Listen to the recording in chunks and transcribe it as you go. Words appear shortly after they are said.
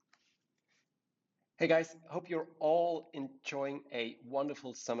Hey guys, hope you're all enjoying a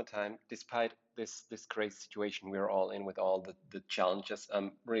wonderful summertime despite this crazy situation we're all in with all the challenges.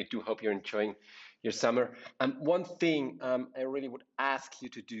 Really do hope you're enjoying your summer. One thing I really would ask you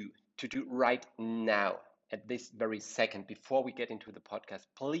to do right now at this very second before we get into the podcast,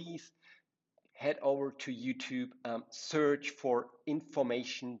 please head over to YouTube, search for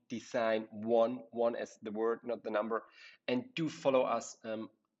Information Design one as the word, not the number, and do follow us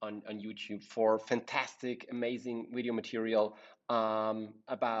on YouTube for fantastic, amazing video material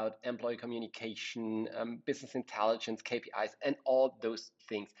about employee communication, business intelligence, KPIs, and all those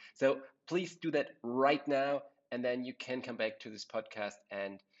things. So please do that right now, and then you can come back to this podcast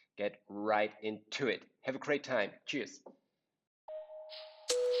and get right into it. Have a great time. Cheers.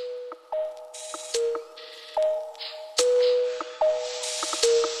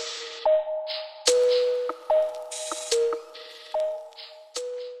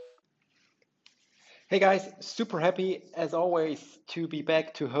 Hey guys, super happy as always to be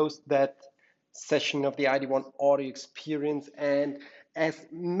back to host that session of the ID1 audio experience. And as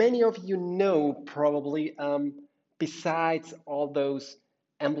many of you know, probably, besides all those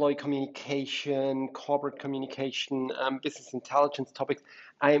employee communication, corporate communication, business intelligence topics,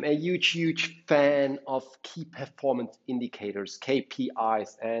 I am a huge fan of key performance indicators,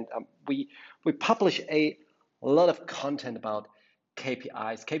 KPIs, and we publish a lot of content about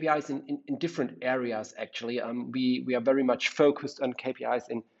KPIs in different areas actually. We are very much focused on KPIs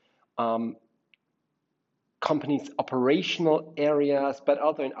in um, companies' operational areas, but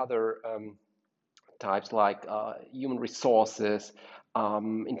also in other types like human resources,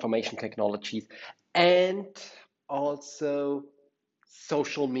 information technologies, and also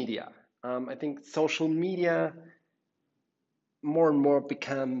social media. I think social media more and more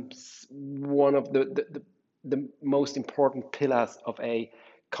becomes one of the most important pillars of a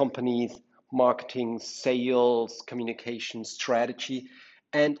company's marketing, sales, communication strategy.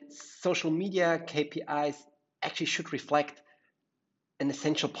 And social media KPIs actually should reflect an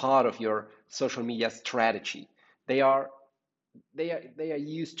essential part of your social media strategy. They are they are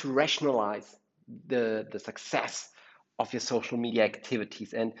used to rationalize the success of your social media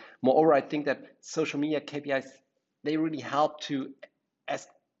activities. And moreover, I think that social media KPIs, they really help to, as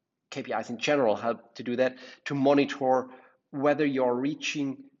KPIs in general help to do that, to monitor whether you're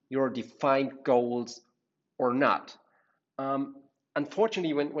reaching your defined goals or not. Um,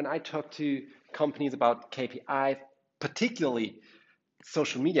 Unfortunately, when I talk to companies about KPIs, particularly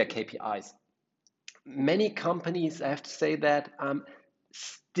social media KPIs, many companies, I have to say that,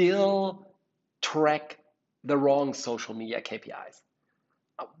 still track the wrong social media KPIs.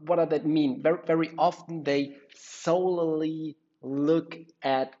 What does that mean? Very often they solely look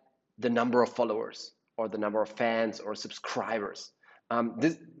at the number of followers or the number of fans or subscribers.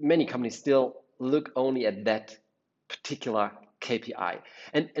 Many companies still look only at that particular KPI.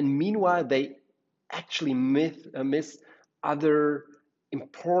 And meanwhile, they actually miss other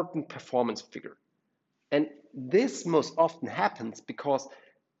important performance figure. And this most often happens because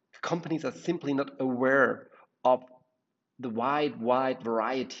companies are simply not aware of the wide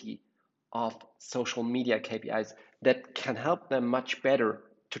variety of social media KPIs that can help them much better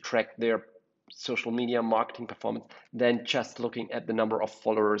to track their social media marketing performance than just looking at the number of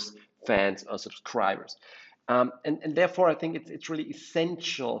followers, fans, or subscribers. And therefore, I think it's really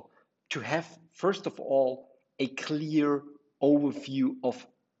essential to have, first of all, a clear overview of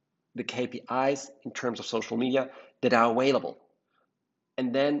the KPIs in terms of social media that are available,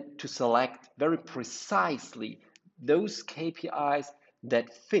 and then to select very precisely those KPIs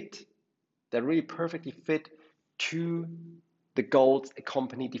that fit, that really perfectly fit to the goals a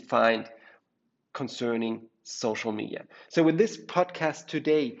company defined concerning social media. So, with this podcast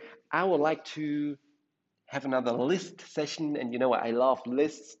today, I would like to have another list session, and you know I love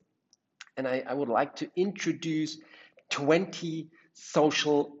lists, and I would like to introduce 20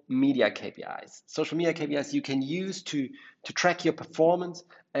 social media KPIs. Social media KPIs you can use to track your performance.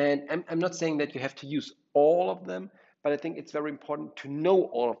 And I'm not saying that you have to use all of them, but I think it's very important to know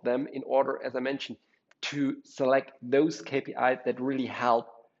all of them in order, as I mentioned, to select those KPIs that really help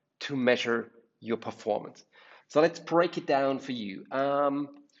to measure your performance. So let's break it down for you.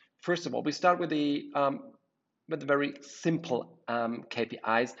 First of all, we start with the very simple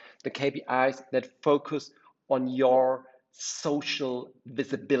KPIs, the KPIs that focus on your social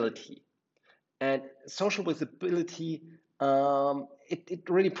visibility. And social visibility, it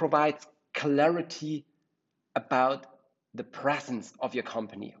really provides clarity about the presence of your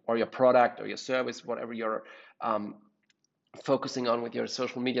company or your product or your service, whatever you're um, focusing on with your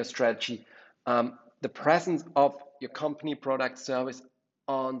social media strategy, the presence of your company, product, service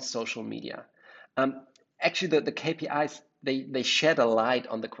on social media. Um, Actually, the KPIs they shed a light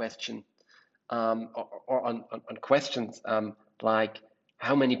on the question or on questions like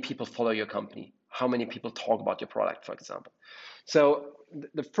how many people follow your company, how many people talk about your product, for example. So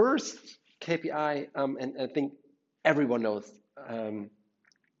the first KPI, and I think everyone knows um,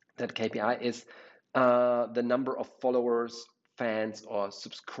 that KPI is the number of followers, fans, or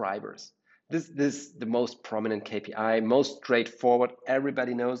subscribers. This is the most prominent KPI, most straightforward.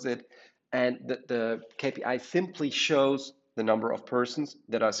 Everybody knows it, and the KPI simply shows the number of persons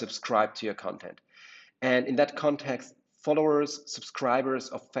that are subscribed to your content. And in that context, followers, subscribers,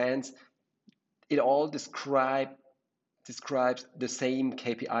 or fans, it all describes the same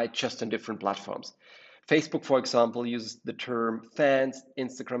KPI just on different platforms. Facebook, for example, uses the term fans.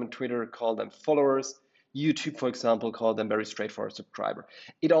 Instagram and Twitter call them followers. YouTube, for example, call them very straightforward subscriber.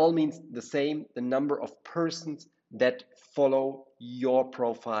 It all means the same, the number of persons that follow your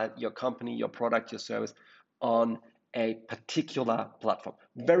profile, your company, your product, your service on a particular platform.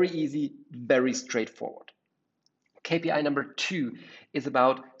 Very easy, very straightforward. KPI number 2 is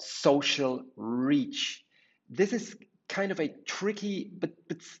about social reach. This is kind of a tricky but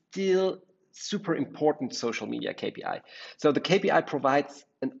still super important social media KPI. So the KPI provides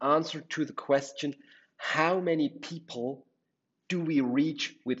an answer to the question, how many people do we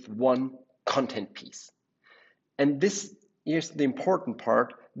reach with one content piece? And this, here's the important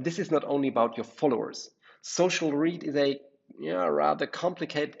part, this is not only about your followers. Social reach is a rather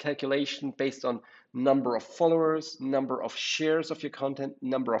complicated calculation based on number of followers, number of shares of your content,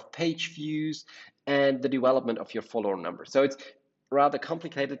 number of page views, and the development of your follower number. So it's rather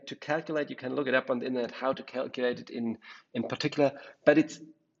complicated to calculate. You can look it up on the internet how to calculate it in particular, but it's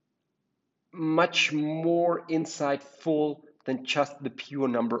much more insightful than just the pure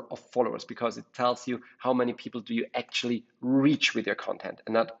number of followers, because it tells you how many people do you actually reach with your content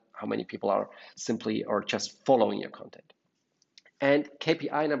and not how many people are simply or just following your content. And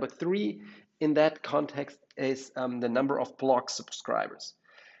KPI number 3 in that context is the number of blog subscribers.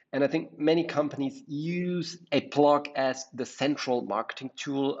 And I think many companies use a blog as the central marketing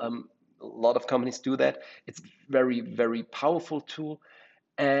tool. A lot of companies do that. It's very, very powerful tool.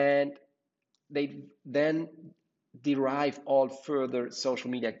 And they then derive all further social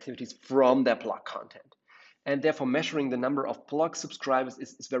media activities from their blog content. And therefore, measuring the number of blog subscribers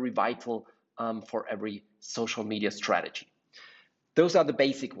is very vital for every social media strategy. Those are the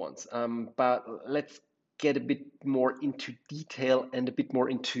basic ones, but let's get a bit more into detail and a bit more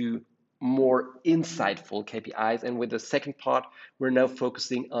into more insightful KPIs. And with the second part, we're now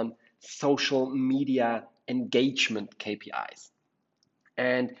focusing on social media engagement KPIs.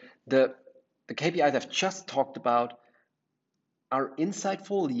 And the KPIs I've just talked about are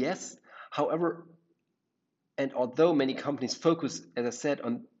insightful, yes. However, and although many companies focus, as I said,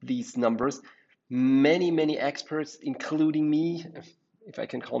 on these numbers, many experts, including me, if I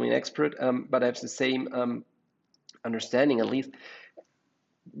can call me an expert, but I have the same understanding at least,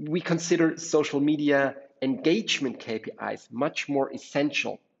 we consider social media engagement KPIs much more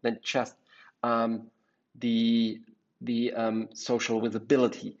essential than just the social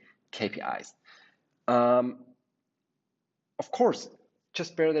visibility KPIs. Of course,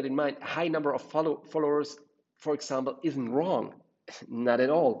 just bear that in mind. A high number of followers, for example, isn't wrong, not at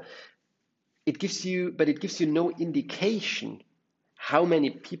all. It gives you no indication how many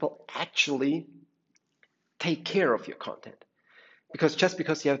people actually take care of your content. Because just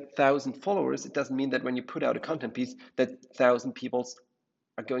because you have 1,000 followers, it doesn't mean that when you put out a content piece, that 1,000 people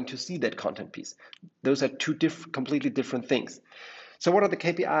are going to see that content piece. Those are two completely different things. So what are the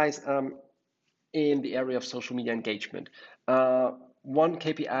KPIs in the area of social media engagement? One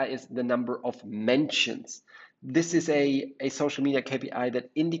KPI is the number of mentions. This is a social media KPI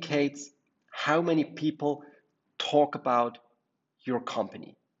that indicates how many people talk about your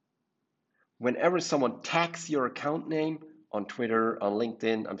company. Whenever someone tags your account name on Twitter, on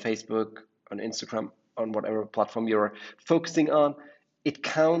LinkedIn, on Facebook, on Instagram, on whatever platform you're focusing on, it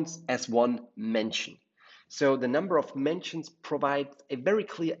counts as one mention. So the number of mentions provides a very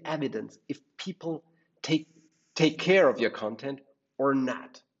clear evidence if people take care of your content or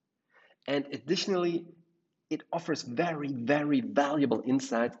not. And additionally, it offers very valuable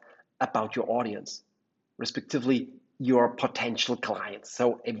insights about your audience, respectively your potential clients.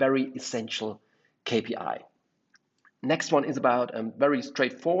 So a very essential KPI. Next one is about very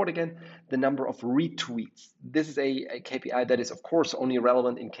straightforward again, the number of retweets. This is a KPI that is of course only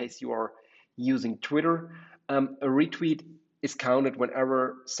relevant in case you are using Twitter. A retweet is counted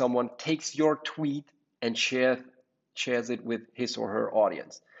whenever someone takes your tweet and shares it with his or her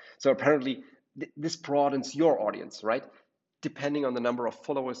audience. So apparently this broadens your audience, right? Depending on the number of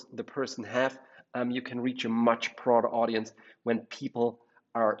followers the person have, you can reach a much broader audience when people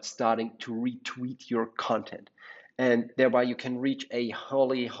are starting to retweet your content. And thereby you can reach a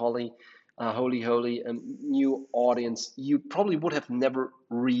holy new audience you probably would have never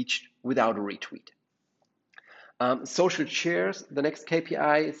reached without a retweet. Social shares, the next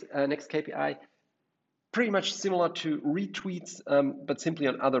KPI, pretty much similar to retweets, but simply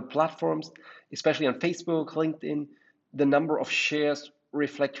on other platforms, especially on Facebook, LinkedIn. The number of shares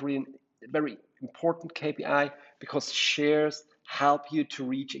reflect really a very important KPI because shares help you to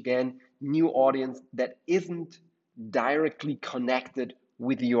reach again new audience that isn't directly connected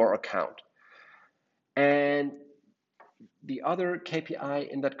with your account. And the other KPI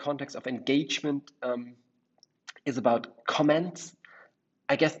in that context of engagement is about comments.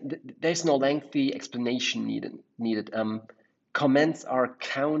 I guess there's no lengthy explanation needed. Comments are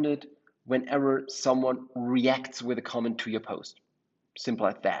counted whenever someone reacts with a comment to your post. Simple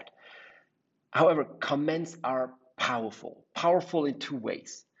as that. However, comments are powerful in two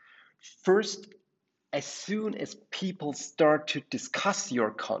ways. First, as soon as people start to discuss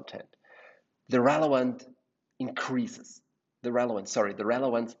your content, the relevance increases. The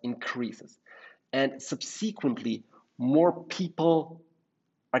relevance increases. And subsequently, more people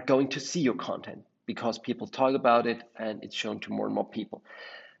are going to see your content because people talk about it and it's shown to more and more people.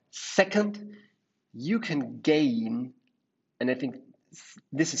 Second, you can gain, and I think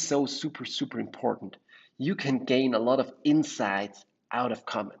this is so super important, you can gain a lot of insights out of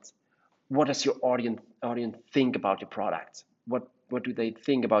comments. What does your audience think about your products? What do they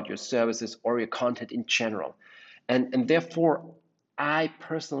think about your services or your content in general? And therefore, I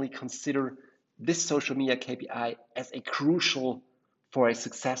personally consider this social media KPI as crucial for a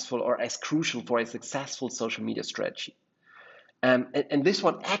successful social media strategy. And this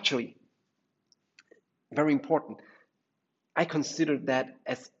one actually, very important, I consider that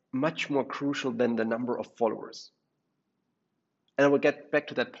as much more crucial than the number of followers. And I will get back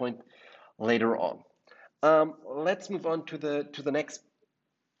to that point later on. Let's move on to the next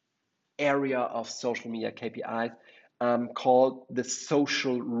area of social media KPIs called the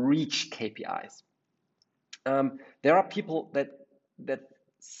social reach KPIs. There are people that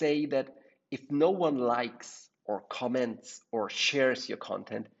say that if no one likes or comments or shares your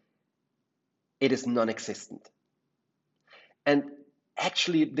content, it is non-existent. And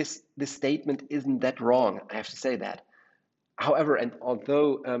actually, this statement isn't that wrong. I have to say that. However, and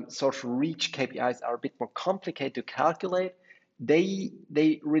although social reach KPIs are a bit more complicated to calculate, they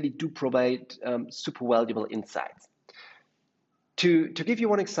really do provide super valuable insights. To give you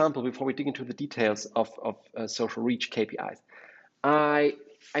one example before we dig into the details of social reach KPIs, I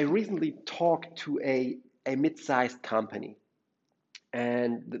recently talked to a mid-sized company,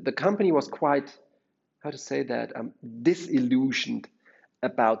 and the company was quite, how to say that, disillusioned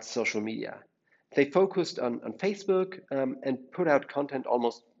about social media. They focused on Facebook and put out content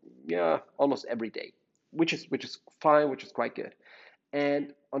almost every day, which is fine, which is quite good.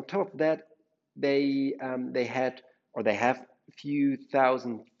 And on top of that, they have a few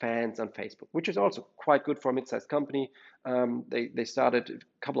thousand fans on Facebook, which is also quite good for a mid-sized company. They started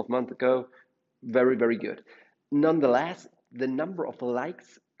a couple of months ago, very good. Nonetheless, the number of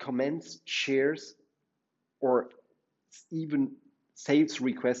likes, comments, shares, or even sales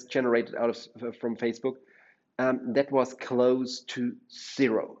requests generated from Facebook, that was close to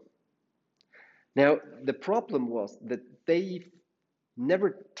zero. Now, the problem was that they've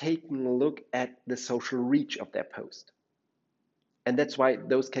never taken a look at the social reach of their post. And that's why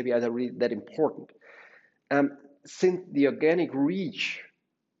those KPIs are really that important. Since the organic reach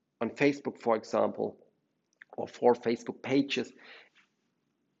on Facebook, for example, or for Facebook pages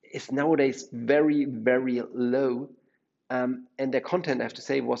is nowadays very low, and their content, I have to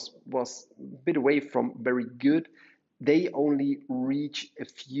say, was a bit away from very good. They only reach a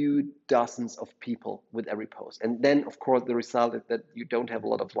few dozens of people with every post. And then, of course, the result is that you don't have a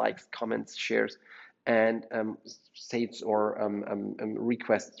lot of likes, comments, shares, and saves or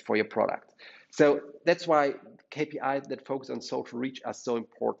requests for your product. So that's why KPIs that focus on social reach are so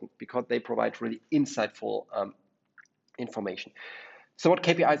important, because they provide really insightful information. So what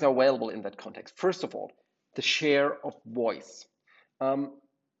KPIs are available in that context? First of all, the share of voice.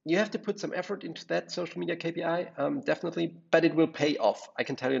 You have to put some effort into that social media KPI, definitely, but it will pay off. I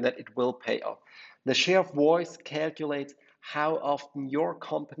can tell you that it will pay off. The share of voice calculates how often your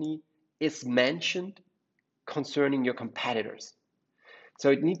company is mentioned concerning your competitors. So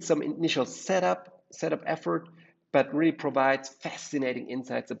it needs some initial setup effort, but really provides fascinating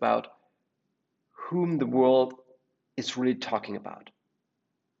insights about whom the world is really talking about.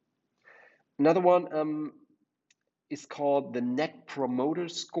 Another one is called the Net Promoter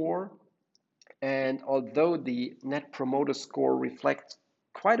Score. And although the Net Promoter Score reflects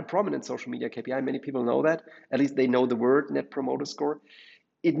quite a prominent social media KPI, many people know that, at least they know the word Net Promoter Score,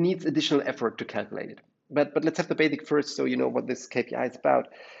 it needs additional effort to calculate it. But let's have the basic first so you know what this KPI is about.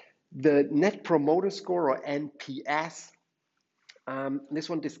 The Net Promoter Score, or NPS, this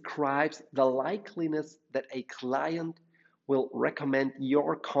one describes the likeliness that a client will recommend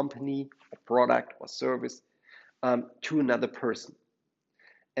your company, or product, or service to another person.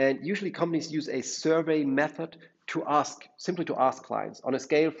 And usually companies use a survey method to simply to ask clients on a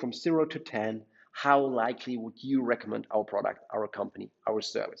scale from 0 to 10, how likely would you recommend our product, our company, our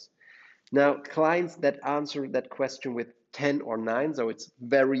service? Now, clients that answer that question with 10 or 9, so it's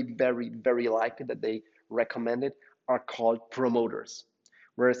very, very, very likely that they recommend it, are called promoters.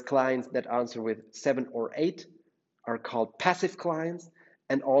 Whereas clients that answer with 7 or 8 are called passive clients,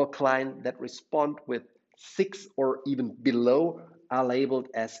 and all clients that respond with 6 or even below are labeled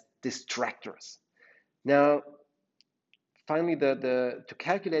as distractors. Now, finally, to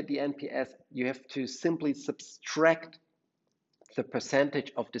calculate the NPS, you have to simply subtract the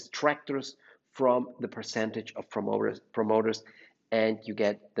percentage of distractors from the percentage of promoters, and you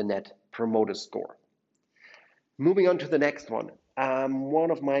get the Net Promoter Score. Moving on to the next one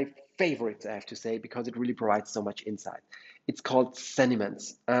of my favorites, I have to say, because it really provides so much insight. It's called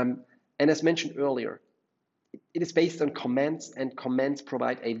sentiments. And as mentioned earlier, it is based on comments, and comments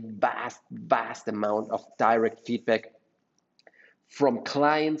provide a vast amount of direct feedback from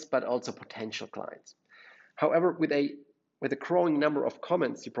clients, but also potential clients. However, with a growing number of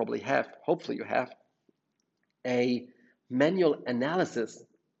comments, you probably have, hopefully you have, a manual analysis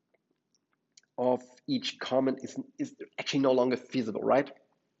of each comment is actually no longer feasible, right?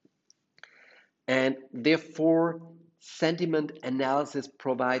 And therefore, sentiment analysis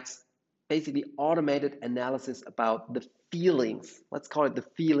provides basically automated analysis about the feelings, let's call it the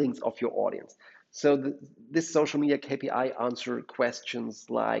feelings of your audience. So this social media KPI answer questions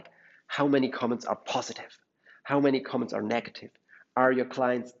like, how many comments are positive? How many comments are negative? Are your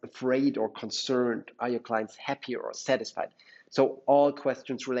clients afraid or concerned? Are your clients happy or satisfied? So all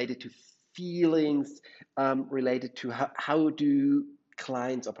questions related to feelings, related to how do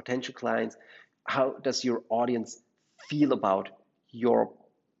clients or potential clients, how does your audience feel about your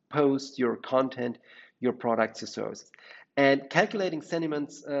post, your content, your products, your services? And calculating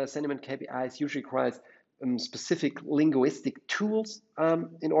sentiment KPIs usually requires specific linguistic tools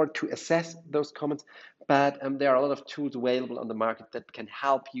in order to assess those comments, but there are a lot of tools available on the market that can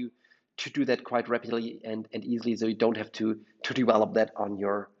help you to do that quite rapidly and easily, so you don't have to develop that on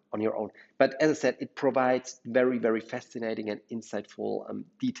your own. But as I said, it provides very, very fascinating and insightful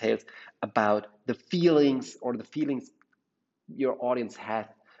details about the feelings your audience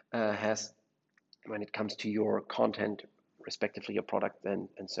has when it comes to your content, respectively your product and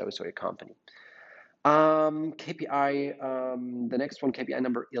service or your company. KPI, the next one, KPI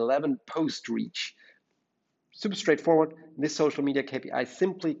number 11, post reach. Super straightforward. This social media KPI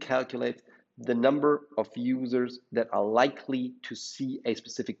simply calculates the number of users that are likely to see a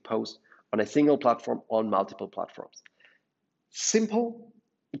specific post on a single platform, on multiple platforms. Simple,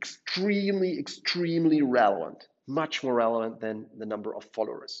 extremely, extremely relevant, much more relevant than the number of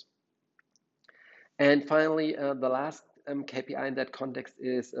followers. And finally, the last KPI in that context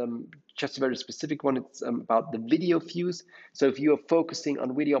is just a very specific one. It's about the video views. So if you are focusing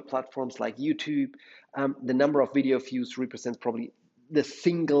on video platforms like YouTube, the number of video views represents probably the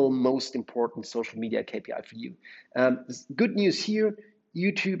single most important social media KPI for you. Good news here,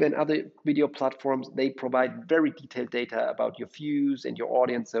 YouTube and other video platforms, they provide very detailed data about your views and your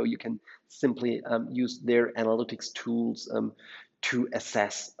audience, so you can simply use their analytics tools to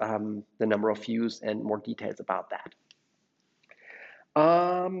assess the number of views and more details about that.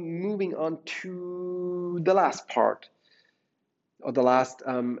 Moving on to the last part, or the last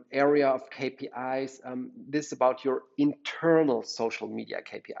area of KPIs. This is about your internal social media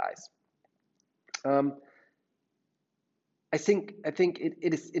KPIs. I think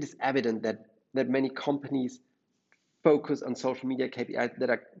it is evident that many companies focus on social media KPIs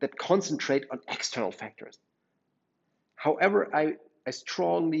that concentrate on external factors. However, I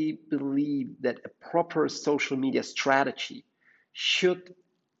strongly believe that a proper social media strategy should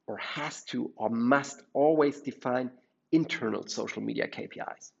or has to or must always define internal social media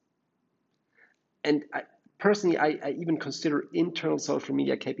KPIs. And personally, I even consider internal social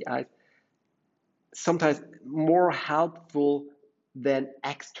media KPIs sometimes more helpful than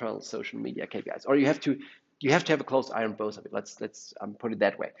external social media KPIs. Or you have to have a close eye on both of it. Let's put it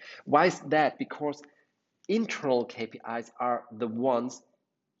that way. Why is that? Because internal KPIs are the ones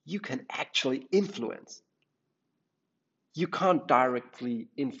you can actually influence. You can't directly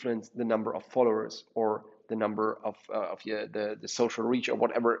influence the number of followers or the number of the social reach or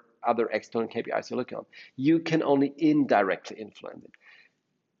whatever other external KPIs you're looking on. You can only indirectly influence it.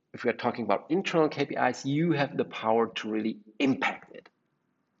 If we're talking about internal KPIs, you have the power to really impact it.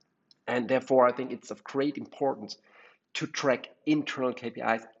 And therefore, I think it's of great importance to track internal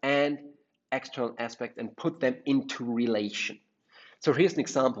KPIs and external aspects and put them into relation. So here's an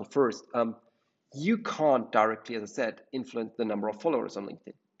example first. You can't directly, as I said, influence the number of followers on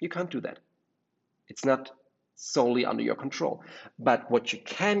LinkedIn. You can't do that. It's not solely under your control. But what you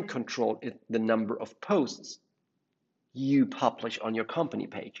can control is the number of posts you publish on your company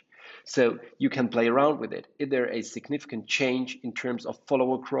page. So you can play around with it. Is there a significant change in terms of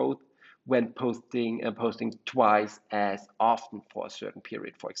follower growth when posting twice as often for a certain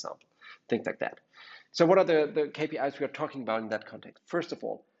period, for example? Things like that. So what are the KPIs we are talking about in that context? First of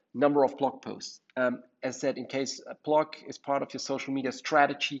all, number of blog posts. As said, in case a blog is part of your social media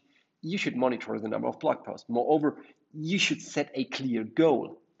strategy, you should monitor the number of blog posts. Moreover, you should set a clear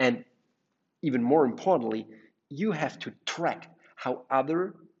goal. And even more importantly, you have to track how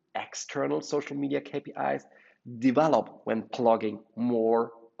other external social media KPIs develop when blogging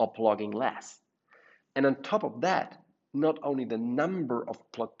more or blogging less. And on top of that, not only the number of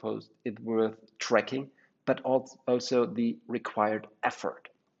blog posts is worth tracking, but also the required effort.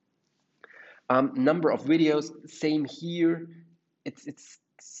 Number of videos, same here. It's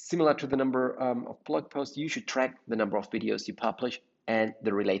similar to the number of blog posts. You should track the number of videos you publish and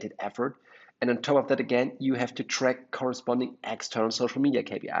the related effort. And on top of that, again, you have to track corresponding external social media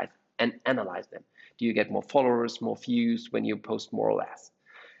KPIs and analyze them. Do you get more followers, more views when you post more or less?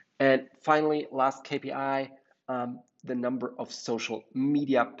 And finally, last KPI, the number of social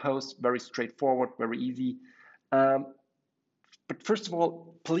media posts, very straightforward, very easy. But first of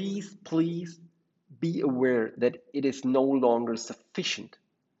all, please be aware that it is no longer sufficient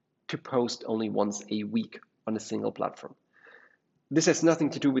to post only once a week on a single platform. This has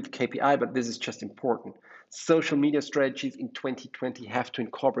nothing to do with KPI, but this is just important. Social media strategies in 2020 have to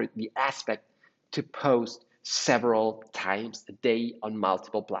incorporate the aspect to post several times a day on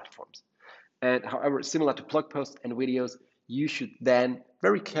multiple platforms. And however, similar to blog posts and videos, you should then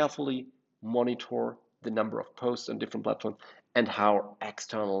very carefully monitor the number of posts on different platforms and how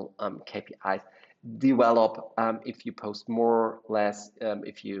external KPIs develop if you post more or less,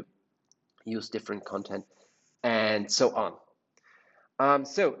 if you use different content, and so on.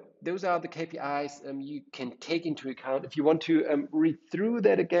 So those are the KPIs you can take into account. If you want to read through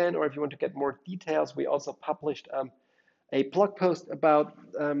that again, or if you want to get more details, we also published a blog post about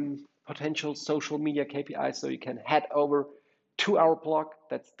potential social media KPIs. So you can head over to our blog.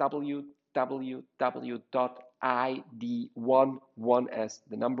 That's www.id11 as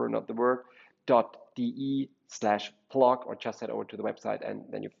the number, not the word, .de/blog, or just head over to the website and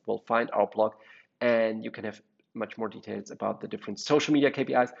then you will find our blog and you can have much more details about the different social media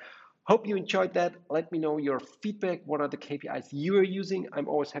KPIs. Hope you enjoyed that. Let me know your feedback. What are the KPIs you are using? I'm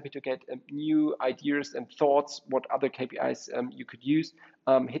always happy to get new ideas and thoughts, what other KPIs you could use.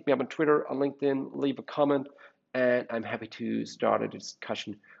 Hit me up on Twitter, on LinkedIn, leave a comment, and I'm happy to start a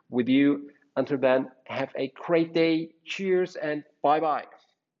discussion with you. Until then, have a great day. Cheers and bye-bye.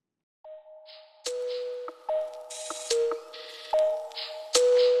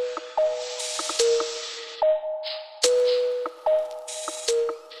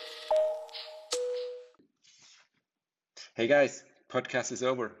 Hey guys, podcast is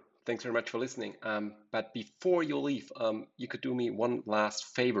over. Thanks very much for listening. But before you leave, you could do me one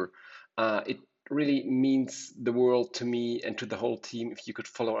last favor. It really means the world to me and to the whole team if you could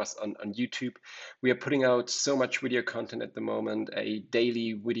follow us on YouTube. We are putting out so much video content at the moment, a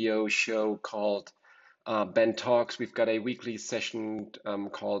daily video show called Ben Talks. We've got a weekly session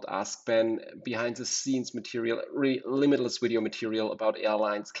called Ask Ben, behind the scenes material, really limitless video material about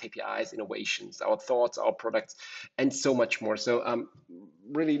airlines, KPIs, innovations, our thoughts, our products, and so much more. So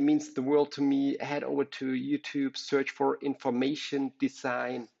really means the world to me. Head over to YouTube, search for Information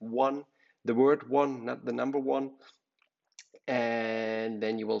Design One, the word one, not the number one, and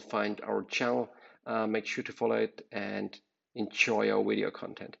then you will find our channel. Make sure to follow it and enjoy our video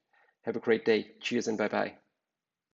content. Have a great day. Cheers and bye-bye.